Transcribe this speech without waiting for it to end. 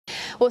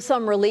Well,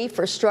 some relief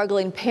for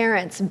struggling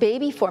parents.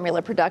 Baby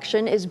formula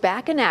production is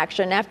back in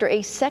action after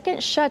a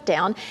second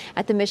shutdown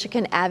at the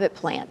Michigan Abbott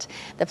plant.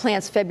 The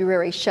plant's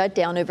February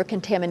shutdown over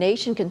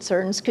contamination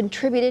concerns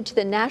contributed to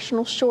the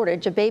national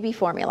shortage of baby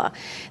formula.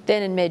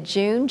 Then in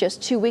mid-June,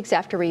 just 2 weeks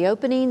after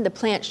reopening, the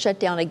plant shut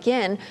down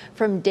again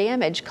from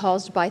damage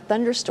caused by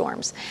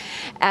thunderstorms.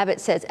 Abbott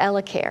says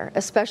Elecare,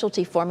 a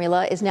specialty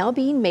formula, is now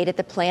being made at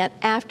the plant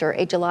after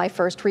a July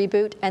 1st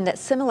reboot, and that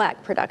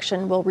Similac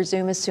production will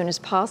resume as soon as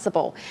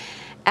possible.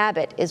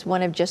 Abbott is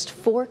one of just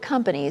 4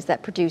 companies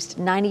that produced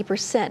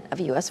 90% of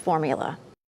U.S. formula.